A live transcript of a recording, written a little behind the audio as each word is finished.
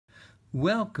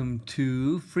Welcome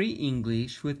to Free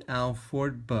English with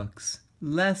Alford Books,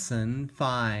 Lesson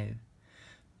 5.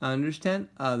 Understand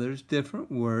others' different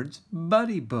words,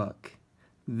 buddy book.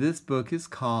 This book is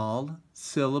called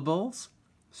Syllables,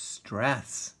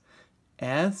 Stress,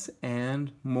 S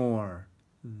and More.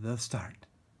 The start.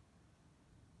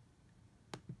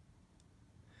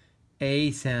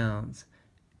 A sounds.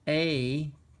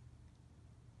 A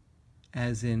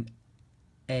as in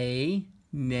a,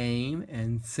 name,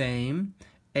 and same.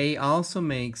 A also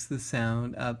makes the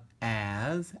sound of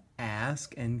as,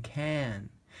 ask, and can.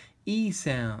 E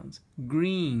sounds.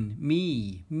 Green,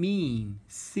 me, mean,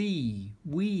 see,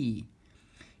 we.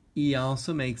 E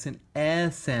also makes an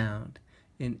S sound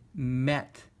in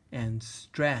met and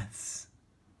stress.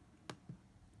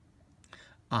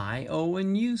 I, O,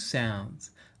 and U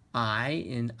sounds. I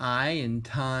in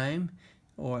time,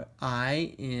 or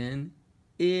I in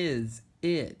is,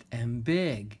 it, and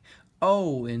big.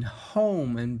 O in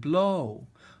home and blow.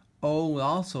 O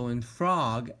also in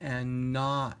frog and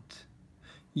not.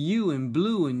 U in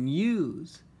blue and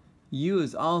use. U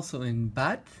is also in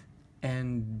but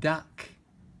and duck.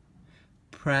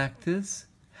 Practice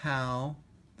how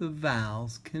the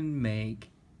vowels can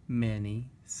make many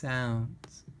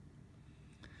sounds.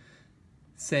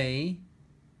 Say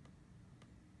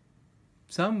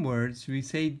some words we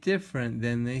say different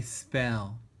than they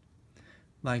spell,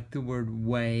 like the word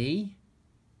way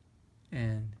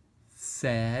and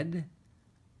said,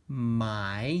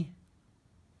 my.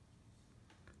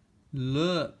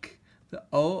 Look, the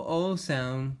O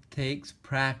sound takes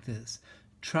practice.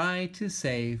 Try to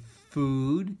say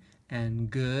food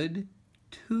and good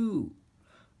too.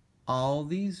 All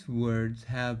these words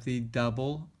have the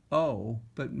double O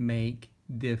but make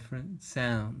different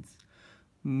sounds.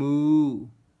 Moo,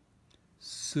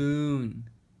 soon.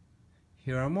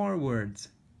 Here are more words.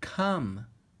 Come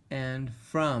and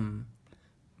from.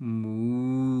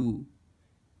 Moo.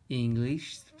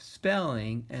 English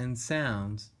spelling and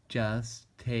sounds just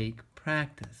take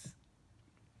practice.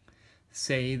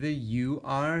 Say the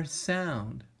UR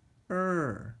sound.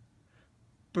 Bird,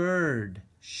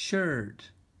 shirt,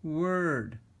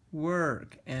 word,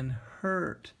 work, and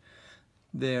hurt.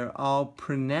 They're all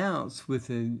pronounced with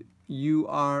a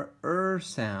UR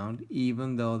sound,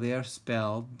 even though they are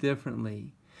spelled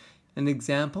differently. An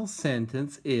example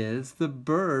sentence is, the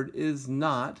bird is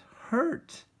not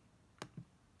hurt.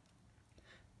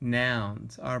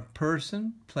 Nouns are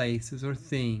person, places, or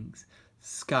things.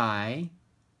 Sky,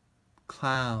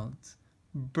 clouds,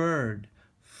 bird,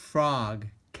 frog,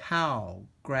 cow,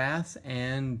 grass,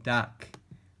 and duck.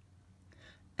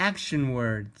 Action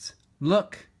words.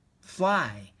 Look,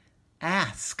 fly,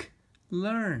 ask,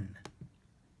 learn.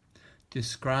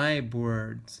 Describe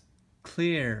words.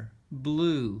 Clear,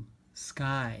 blue,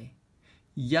 sky.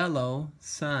 Yellow,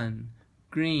 sun.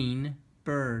 Green,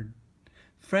 bird.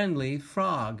 Friendly,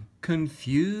 frog.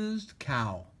 Confused,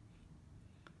 cow.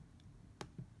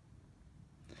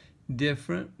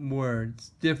 Different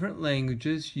words. Different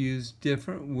languages use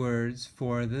different words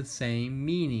for the same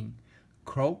meaning.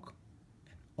 Croak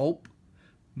and ope,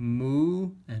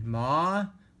 moo and maw,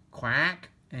 quack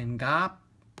and gop.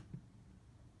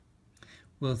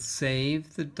 We'll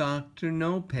save the Dr.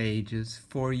 No pages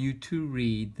for you to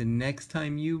read the next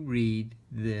time you read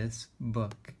this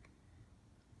book.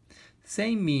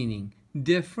 Same meaning.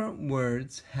 Different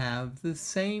words have the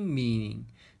same meaning.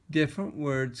 Different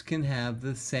words can have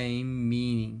the same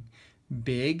meaning.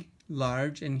 Big,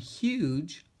 large, and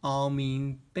huge all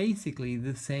mean basically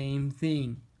the same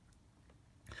thing.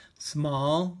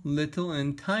 Small, little,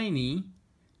 and tiny,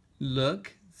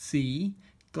 look, see,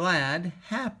 glad,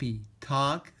 happy,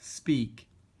 talk, speak.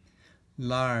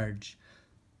 Large.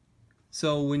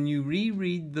 So when you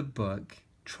reread the book,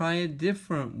 try a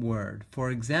different word. For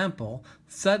example,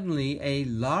 suddenly a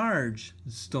large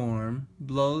storm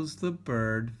blows the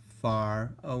bird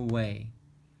far away.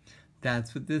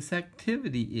 That's what this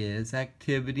activity is,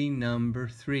 activity number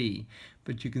 3.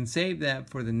 But you can save that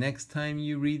for the next time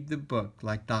you read the book,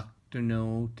 like Dr.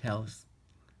 No tells.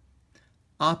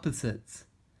 Opposites.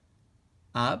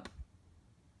 Up,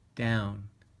 down.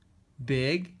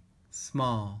 Big,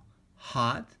 small.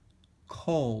 Hot,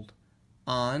 cold.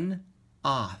 On,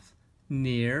 off.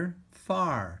 Near,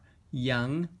 far.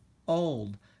 Young,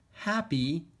 old.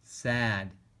 Happy,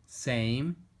 sad.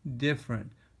 Same,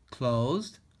 different.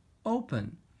 Closed,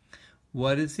 open.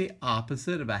 What is the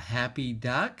opposite of a happy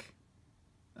duck?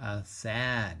 A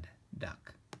sad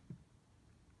duck.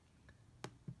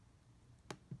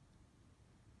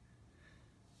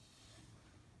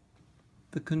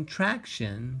 The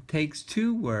contraction takes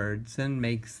two words and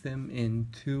makes them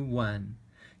into one.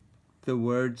 The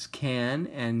words can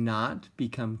and not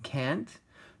become can't.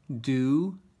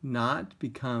 Do not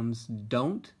becomes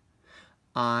don't.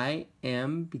 I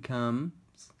am becomes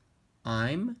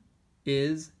I'm.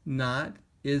 Is not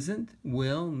isn't.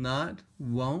 Will not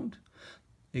won't.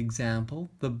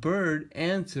 Example, the bird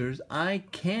answers, I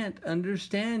can't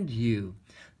understand you.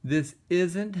 This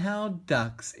isn't how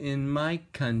ducks in my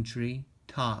country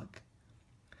talk.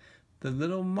 The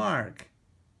little mark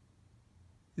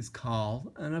is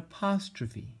called an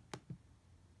apostrophe.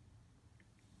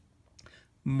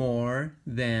 More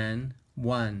than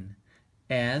one.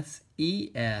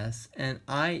 S-E-S and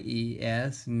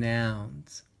I-E-S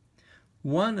nouns.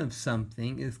 One of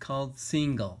something is called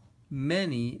single.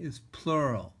 Many is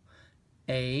plural.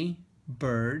 A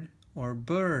bird or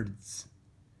birds.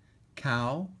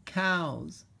 Cow,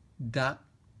 cows. Duck,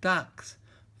 ducks.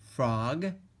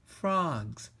 Frog,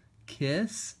 frogs.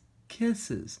 Kiss,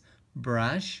 kisses.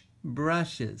 Brush,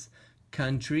 brushes.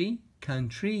 Country,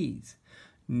 countries.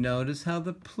 Notice how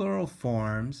the plural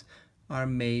forms are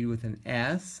made with an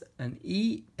S, an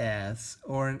ES,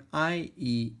 or an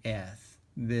IES.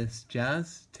 This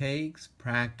just takes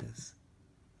practice.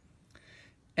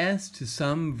 As to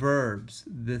some verbs,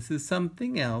 this is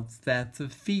something else that's a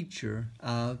feature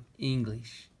of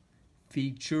English.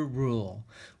 Feature rule.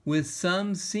 With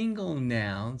some single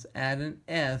nouns, add an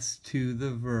S to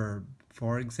the verb.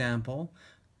 For example,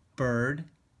 bird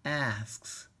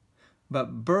asks.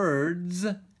 But birds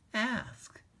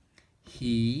ask.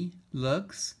 He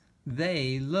looks,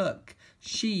 they look.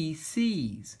 She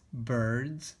sees,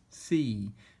 birds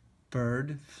see.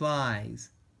 Bird flies,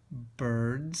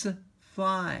 birds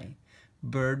fly.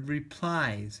 Bird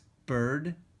replies,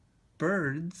 birds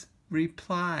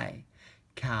reply.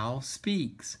 Cow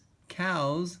speaks,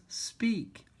 cows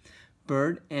speak.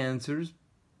 Bird answers,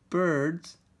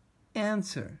 birds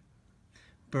answer.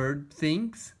 Bird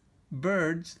thinks,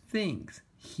 birds thinks.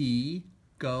 He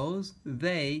goes,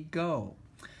 they go.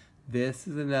 This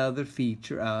is another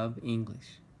feature of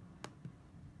English.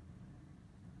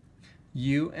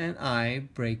 You and I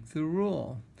break the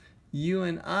rule. You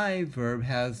and I verb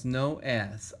has no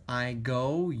S. I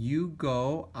go, you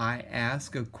go. I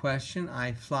ask a question.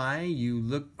 I fly. You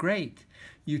look great.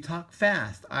 You talk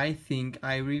fast. I think.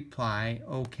 I reply,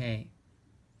 okay.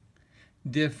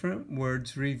 Different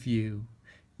words review.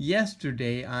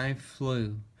 Yesterday I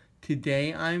flew.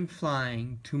 Today I'm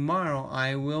flying. Tomorrow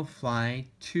I will fly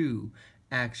too.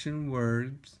 Action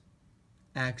words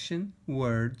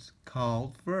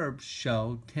called verbs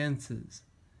show tenses.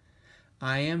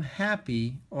 I am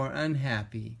happy or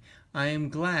unhappy. I am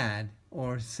glad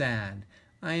or sad.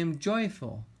 I am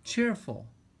joyful, cheerful,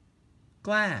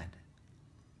 glad.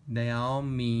 They all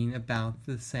mean about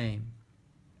the same.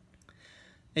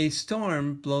 A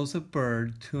storm blows a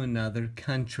bird to another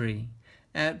country.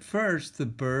 At first, the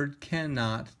bird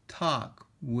cannot talk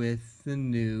with the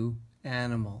new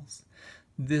animals.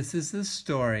 This is the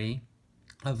story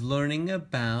of learning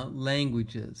about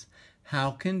languages.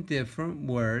 How can different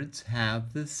words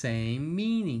have the same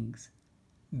meanings?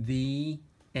 The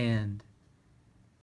end.